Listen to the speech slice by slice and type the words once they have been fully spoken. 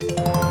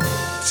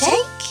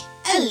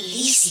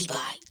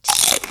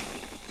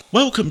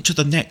Welcome to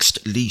the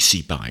next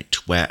Leasey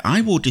Bite, where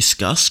I will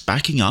discuss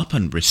backing up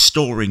and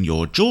restoring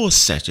your JAWS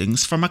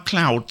settings from a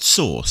cloud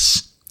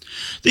source.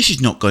 This is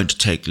not going to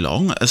take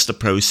long, as the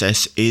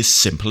process is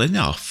simple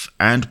enough,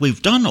 and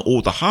we've done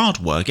all the hard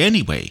work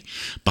anyway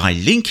by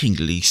linking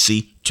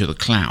Leasey to the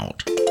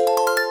cloud.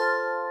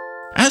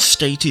 As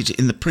stated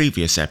in the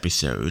previous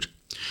episode,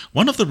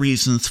 one of the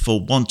reasons for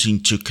wanting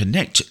to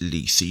connect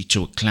Leasey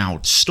to a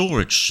cloud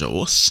storage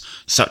source,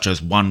 such as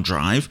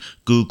OneDrive,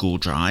 Google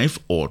Drive,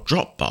 or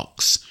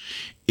Dropbox,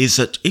 is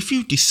that if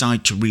you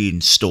decide to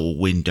reinstall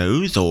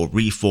Windows or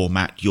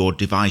reformat your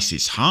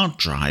device's hard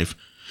drive,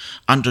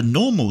 under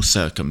normal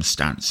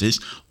circumstances,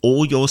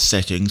 all your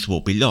settings will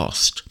be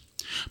lost.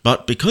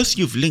 But because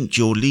you've linked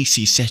your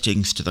Leasey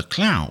settings to the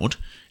cloud,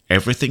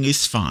 everything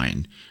is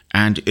fine,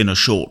 and in a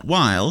short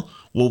while,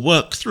 we'll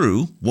work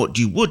through what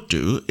you would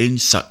do in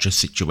such a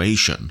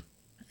situation.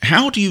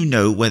 How do you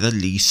know whether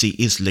Leasey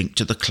is linked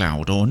to the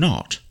cloud or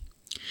not?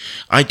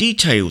 I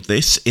detailed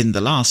this in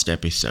the last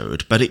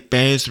episode, but it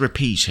bears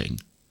repeating.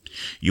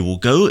 You will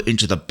go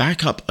into the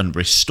Backup and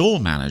Restore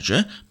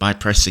Manager by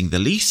pressing the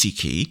Leasey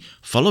key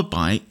followed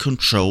by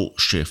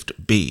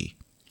Ctrl-Shift-B.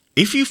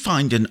 If you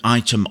find an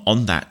item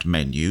on that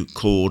menu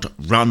called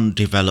Run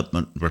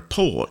Development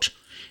Report,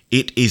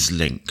 it is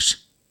linked.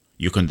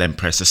 You can then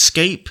press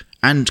Escape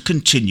and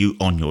continue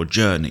on your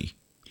journey.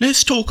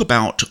 Let's talk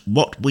about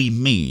what we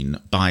mean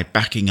by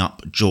backing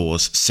up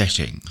JAWS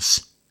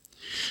settings.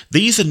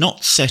 These are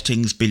not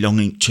settings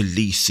belonging to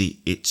Leasey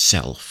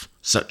itself,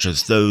 such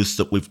as those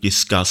that we've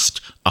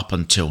discussed up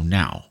until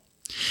now.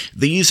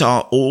 These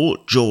are all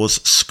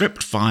JAWS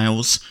script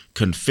files,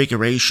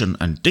 configuration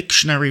and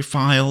dictionary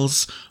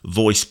files,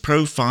 voice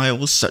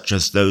profiles such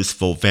as those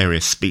for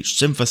various speech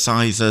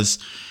synthesizers,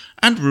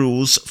 and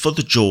rules for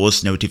the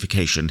JAWS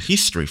notification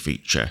history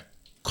feature.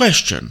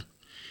 Question: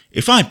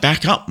 if I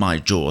back up my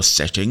JAWS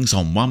settings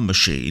on one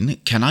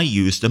machine, can I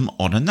use them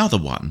on another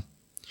one?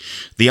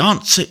 The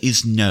answer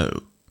is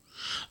no.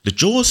 The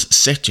JAWS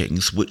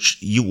settings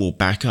which you will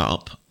back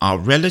up are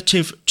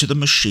relative to the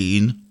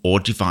machine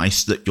or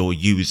device that you're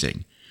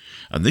using,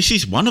 and this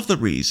is one of the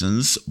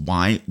reasons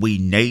why we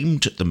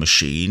named the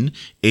machine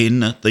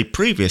in the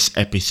previous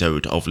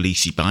episode of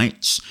Leasey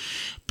Bites,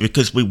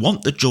 because we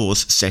want the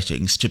JAWS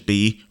settings to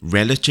be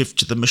relative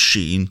to the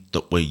machine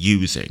that we're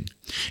using.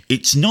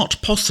 It's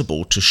not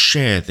possible to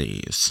share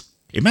these.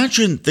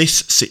 Imagine this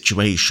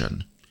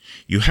situation.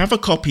 You have a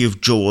copy of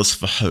JAWS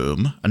for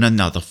home and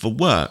another for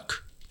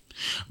work.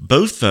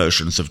 Both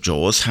versions of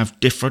JAWS have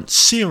different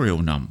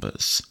serial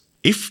numbers.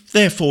 If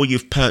therefore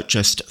you've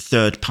purchased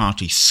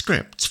third-party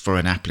scripts for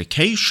an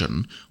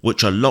application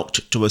which are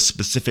locked to a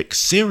specific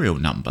serial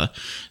number,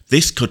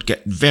 this could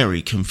get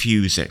very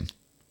confusing.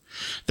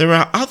 There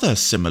are other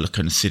similar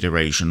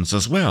considerations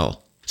as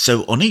well.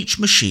 So on each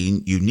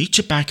machine you need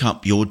to back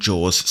up your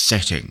JAWS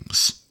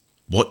settings.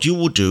 What you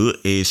will do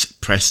is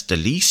press the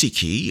Leasey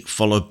key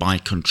followed by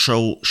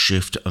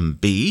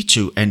Ctrl-Shift-B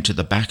to enter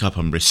the Backup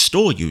and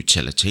Restore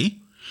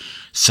utility.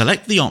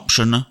 Select the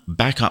option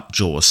Backup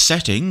JAWS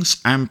Settings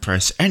and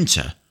press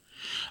Enter.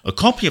 A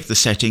copy of the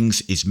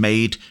settings is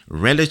made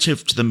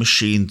relative to the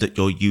machine that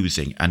you're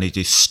using and it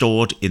is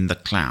stored in the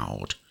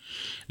cloud.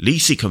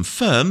 Leasey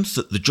confirms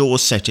that the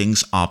JAWS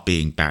settings are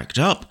being backed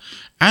up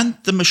and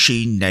the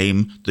machine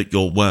name that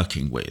you're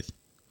working with.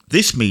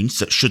 This means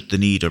that should the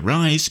need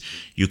arise,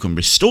 you can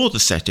restore the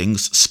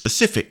settings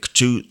specific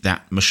to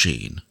that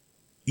machine.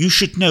 You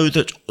should know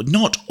that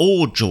not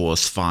all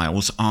JAWS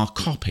files are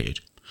copied.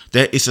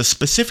 There is a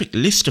specific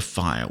list of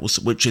files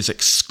which is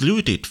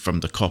excluded from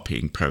the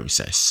copying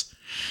process.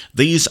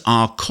 These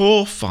are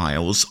core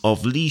files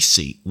of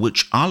Leasey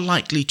which are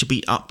likely to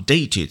be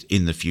updated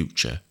in the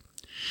future.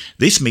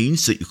 This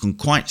means that you can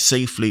quite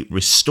safely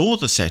restore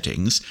the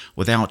settings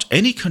without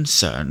any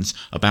concerns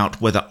about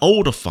whether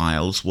older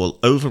files will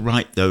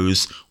overwrite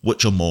those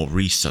which are more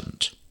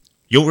recent.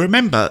 You'll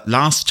remember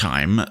last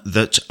time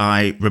that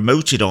I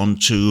remoted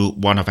onto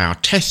one of our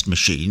test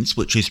machines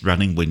which is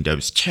running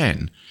Windows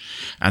 10,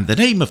 and the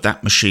name of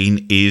that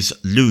machine is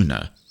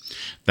Luna.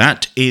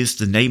 That is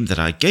the name that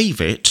I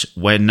gave it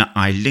when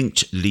I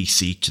linked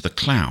Leasey to the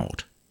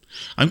cloud.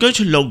 I'm going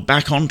to log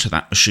back onto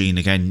that machine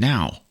again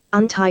now.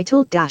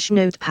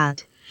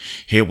 Untitled-Notepad.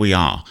 Here we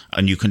are,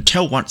 and you can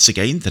tell once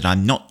again that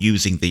I'm not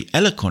using the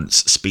Eloquence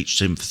speech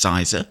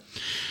synthesizer,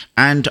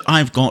 and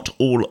I've got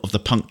all of the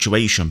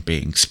punctuation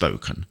being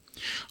spoken.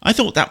 I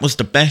thought that was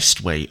the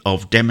best way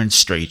of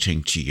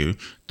demonstrating to you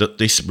that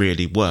this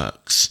really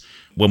works.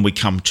 When we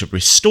come to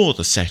restore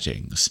the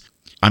settings,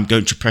 I'm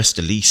going to press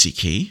the Leasey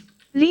key,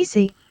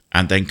 Leasey,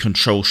 and then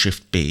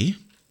Ctrl-Shift-B.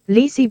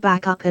 Leasey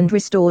Backup and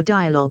Restore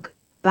dialog.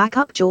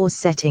 Backup JAWS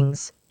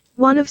settings.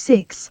 1 of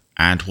 6.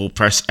 And we'll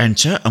press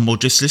Enter and we'll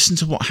just listen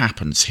to what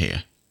happens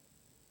here.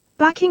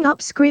 Backing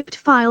up script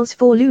files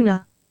for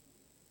Luna.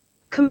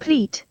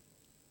 Complete.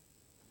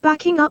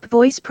 Backing up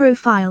voice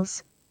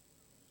profiles.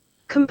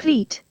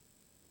 Complete.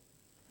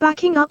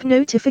 Backing up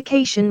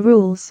notification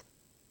rules.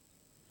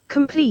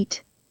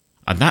 Complete.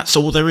 And that's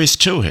all there is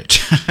to it.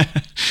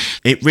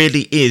 It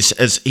really is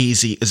as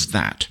easy as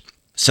that.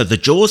 So the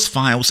JAWS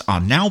files are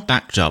now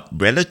backed up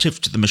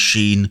relative to the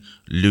machine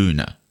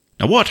Luna.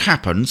 Now what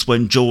happens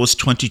when JAWS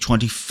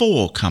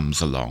 2024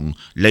 comes along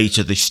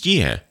later this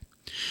year?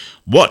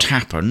 What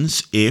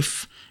happens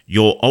if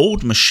your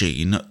old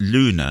machine,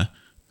 Luna,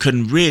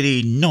 can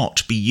really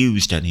not be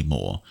used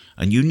anymore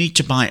and you need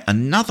to buy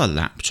another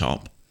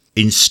laptop,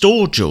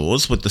 install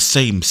JAWS with the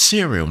same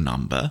serial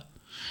number,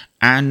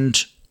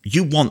 and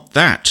you want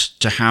that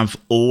to have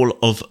all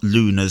of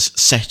Luna's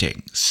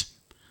settings?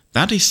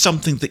 That is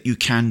something that you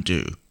can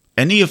do.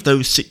 Any of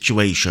those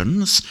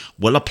situations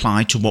will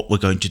apply to what we're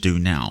going to do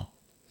now.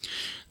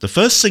 The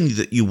first thing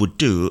that you would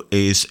do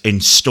is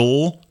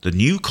install the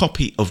new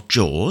copy of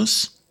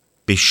JAWS,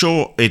 be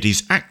sure it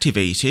is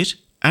activated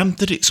and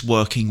that it's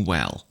working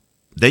well.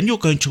 Then you're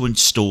going to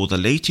install the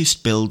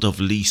latest build of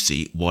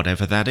Leasey,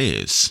 whatever that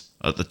is.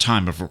 At the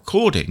time of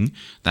recording,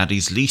 that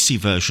is Leasey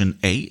version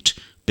 8,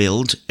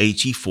 build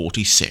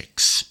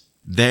 8046.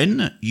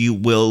 Then you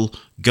will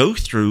go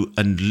through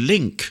and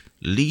link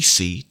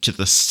Leasey to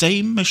the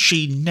same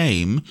machine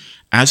name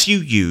as you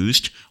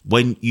used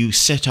when you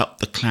set up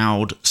the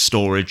cloud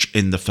storage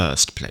in the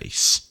first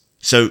place.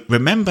 So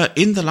remember,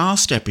 in the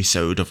last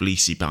episode of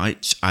Leasey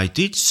Bytes, I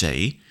did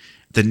say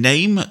the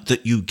name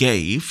that you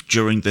gave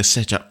during the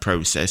setup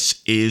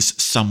process is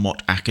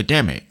somewhat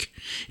academic.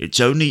 It's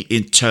only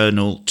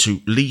internal to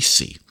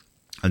Leasey.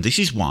 And this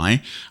is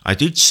why I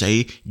did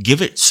say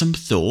give it some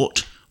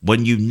thought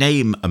when you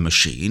name a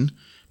machine,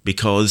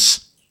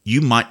 because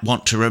you might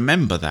want to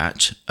remember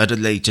that at a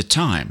later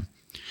time.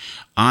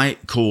 I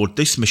called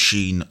this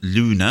machine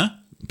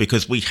Luna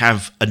because we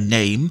have a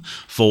name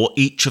for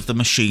each of the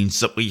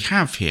machines that we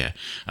have here,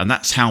 and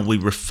that's how we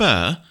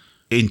refer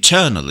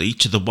internally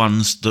to the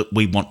ones that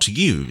we want to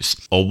use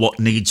or what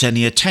needs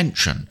any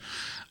attention.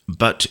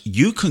 But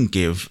you can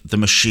give the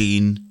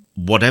machine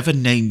whatever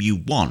name you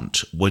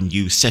want when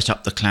you set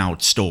up the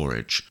cloud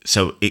storage.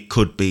 So it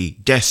could be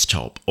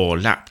desktop or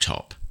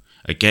laptop.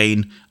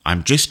 Again,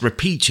 I'm just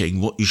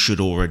repeating what you should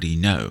already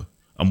know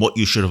and what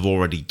you should have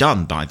already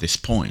done by this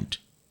point.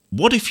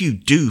 What if you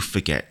do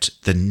forget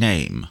the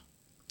name?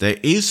 There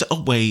is a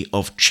way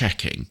of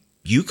checking.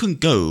 You can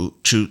go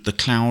to the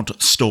cloud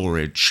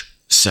storage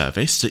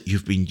service that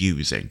you've been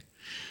using.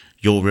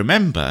 You'll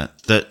remember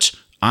that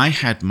I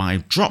had my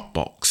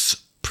Dropbox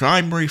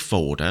primary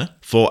folder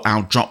for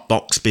our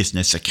Dropbox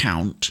business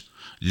account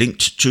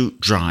linked to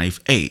Drive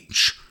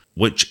H,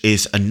 which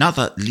is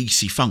another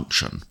Leasey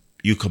function.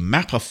 You can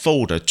map a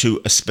folder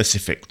to a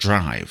specific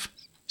drive.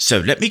 So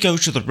let me go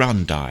to the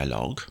run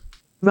dialog.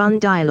 Run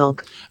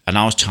dialog. And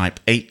I'll type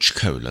H :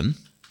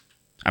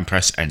 and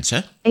press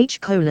enter. H :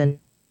 /.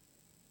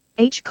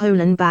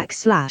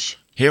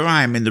 Here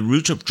I am in the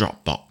root of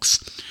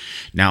Dropbox.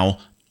 Now,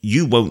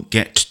 you won't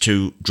get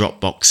to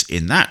Dropbox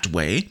in that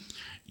way.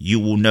 You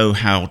will know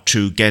how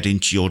to get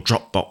into your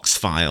Dropbox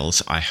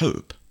files, I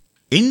hope.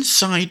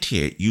 Inside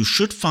here, you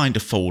should find a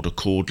folder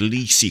called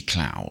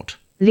LeaseyCloud.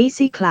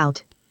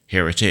 LeaseyCloud.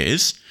 Here it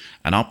is,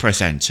 and I'll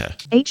press enter.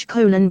 H :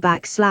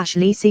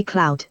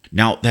 /LeaseyCloud.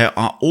 Now, there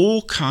are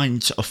all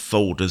kinds of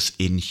folders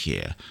in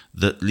here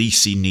that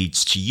Leasey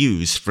needs to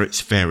use for its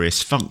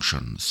various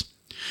functions.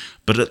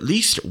 But at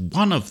least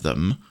one of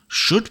them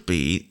should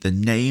be the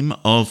name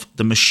of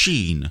the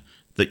machine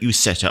that you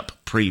set up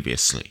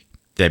previously.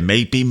 There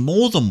may be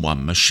more than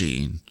one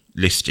machine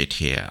listed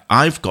here.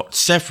 I've got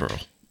several.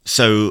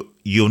 So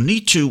you'll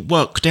need to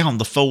work down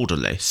the folder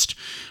list,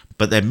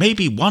 but there may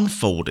be one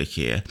folder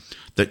here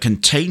that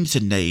contains a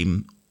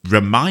name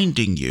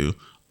reminding you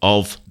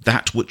of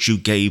that which you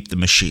gave the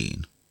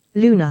machine.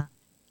 Luna.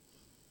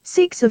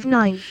 6 of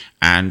 9.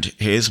 And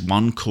here's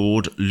one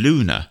called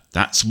Luna.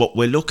 That's what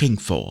we're looking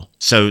for.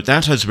 So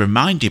that has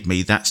reminded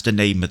me that's the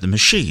name of the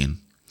machine.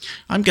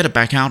 I'm going to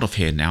back out of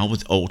here now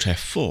with Alt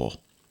F4.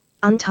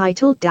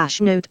 Untitled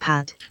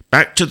 -notepad.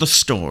 Back to the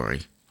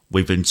story.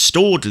 We've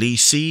installed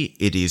Leasey,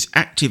 it is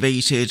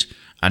activated,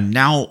 and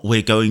now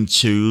we're going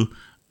to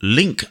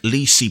link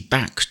Leasey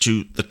back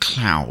to the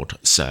cloud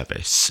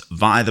service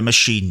via the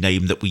machine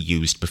name that we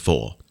used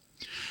before.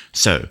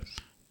 So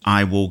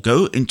I will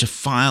go into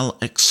File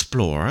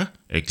Explorer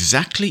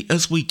exactly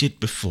as we did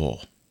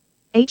before.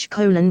 H :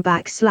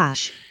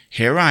 /.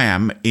 Here I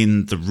am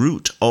in the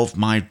root of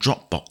my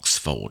Dropbox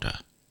folder.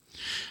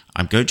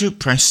 I'm going to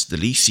press the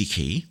Leasey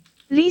key.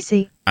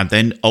 Leasey. And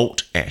then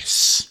Alt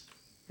S.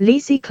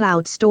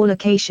 LeaseyCloud store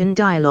location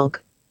dialog.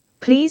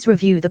 Please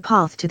review the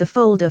path to the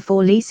folder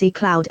for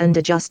LeaseyCloud and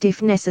adjust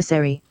if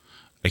necessary.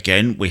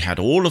 Again, we had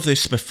all of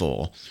this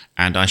before,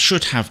 and I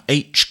should have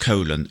H :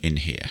 in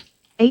here.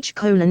 H :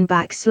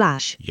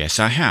 /. Yes,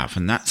 I have,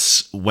 and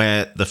that's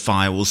where the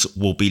files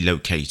will be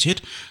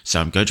located. So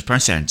I'm going to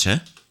press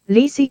enter.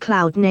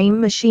 LeaseyCloud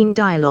name machine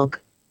dialog.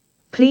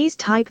 Please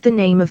type the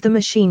name of the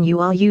machine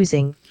you are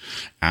using.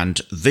 And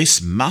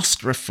this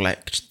must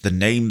reflect the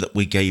name that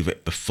we gave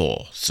it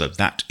before. So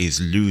that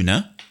is Luna.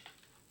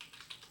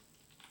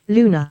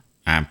 Luna.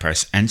 And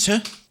press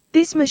enter.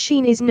 This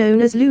machine is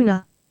known as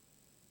Luna.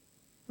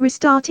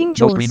 Restarting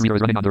JAWS. No screen reader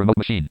is running on the remote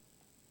machine.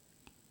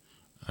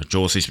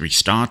 JAWS is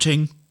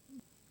restarting.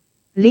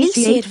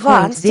 Leasey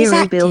Advanced is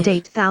 8.0 build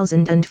active.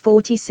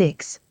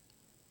 8046.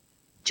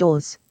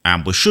 JAWS.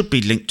 And we should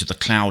be linked to the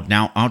cloud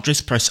now. I'll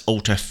just press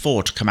Alt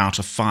F4 to come out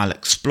of File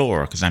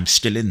Explorer because I'm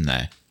still in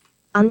there.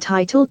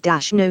 Untitled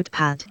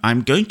Notepad.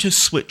 I'm going to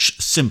switch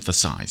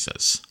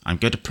synthesizers. I'm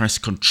going to press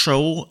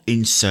Control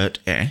Insert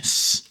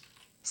S.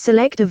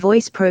 Select a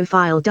voice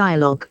profile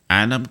dialog.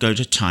 And I'm going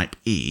to type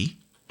E.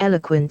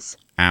 Eloquence.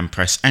 And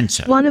press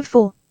Enter. 1 of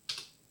 4.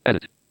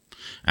 Edit.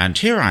 And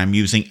here I'm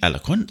using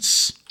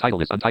Eloquence.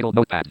 Title is Untitled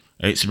Notepad.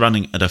 It's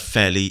running at a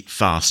fairly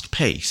fast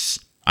pace.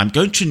 I'm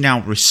going to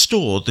now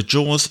restore the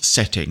JAWS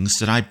settings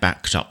that I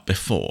backed up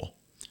before.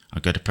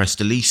 I'm going to press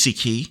the Leasey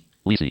key.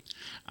 Leasey.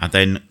 And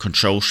then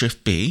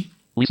Control-Shift-B.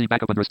 Leasey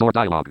backup and restore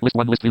dialog. List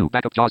 1, list 2.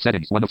 Backup JAWS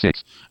settings 1 of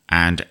 6.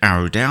 And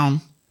arrow down.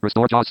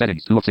 Restore JAWS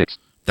settings 2 of 6.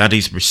 That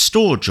is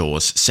restore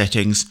JAWS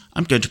settings.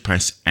 I'm going to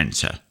press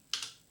Enter.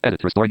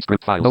 Edit. Restoring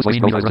script file.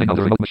 Voice memo running on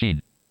the remote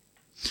machine.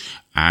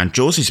 And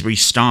JAWS is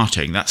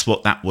restarting. That's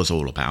what that was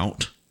all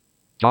about.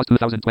 JAWS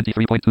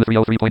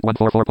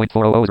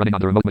 2023.2303.144.400 is running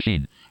on the remote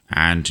machine.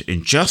 And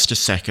in just a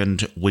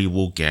second, we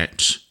will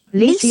get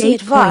Leasey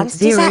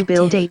Advanced is 8.0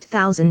 build active.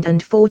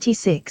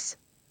 8046.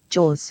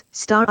 JAWS.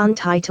 Star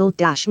Untitled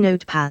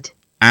Notepad.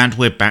 And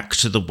we're back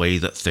to the way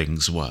that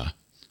things were.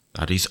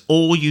 That is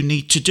all you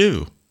need to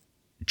do.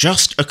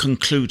 Just a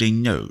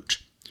concluding note.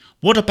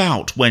 What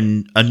about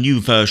when a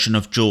new version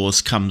of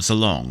JAWS comes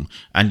along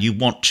and you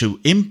want to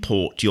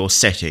import your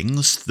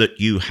settings that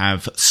you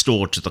have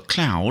stored to the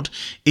cloud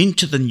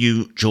into the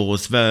new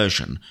JAWS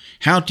version?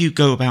 How do you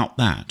go about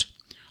that?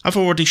 I've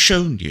already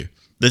shown you.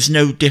 There's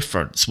no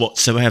difference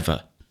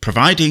whatsoever.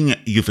 Providing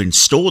you've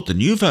installed the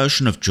new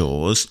version of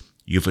JAWS,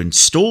 you've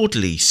installed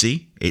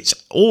Leasey, it's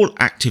all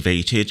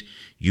activated,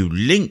 you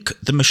link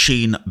the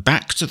machine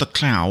back to the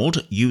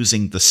cloud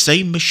using the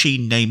same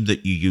machine name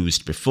that you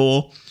used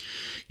before.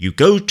 You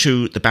go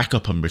to the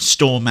Backup and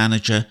Restore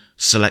Manager,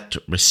 select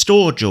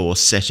Restore JAWS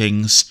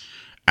Settings,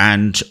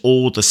 and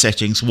all the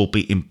settings will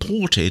be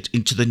imported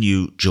into the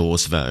new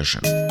JAWS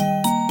version.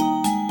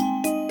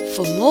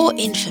 For more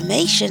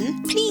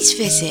information, please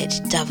visit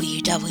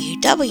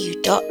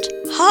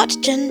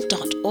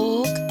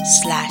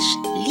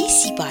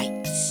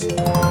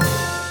www.heartgen.org/LeaseyBytes.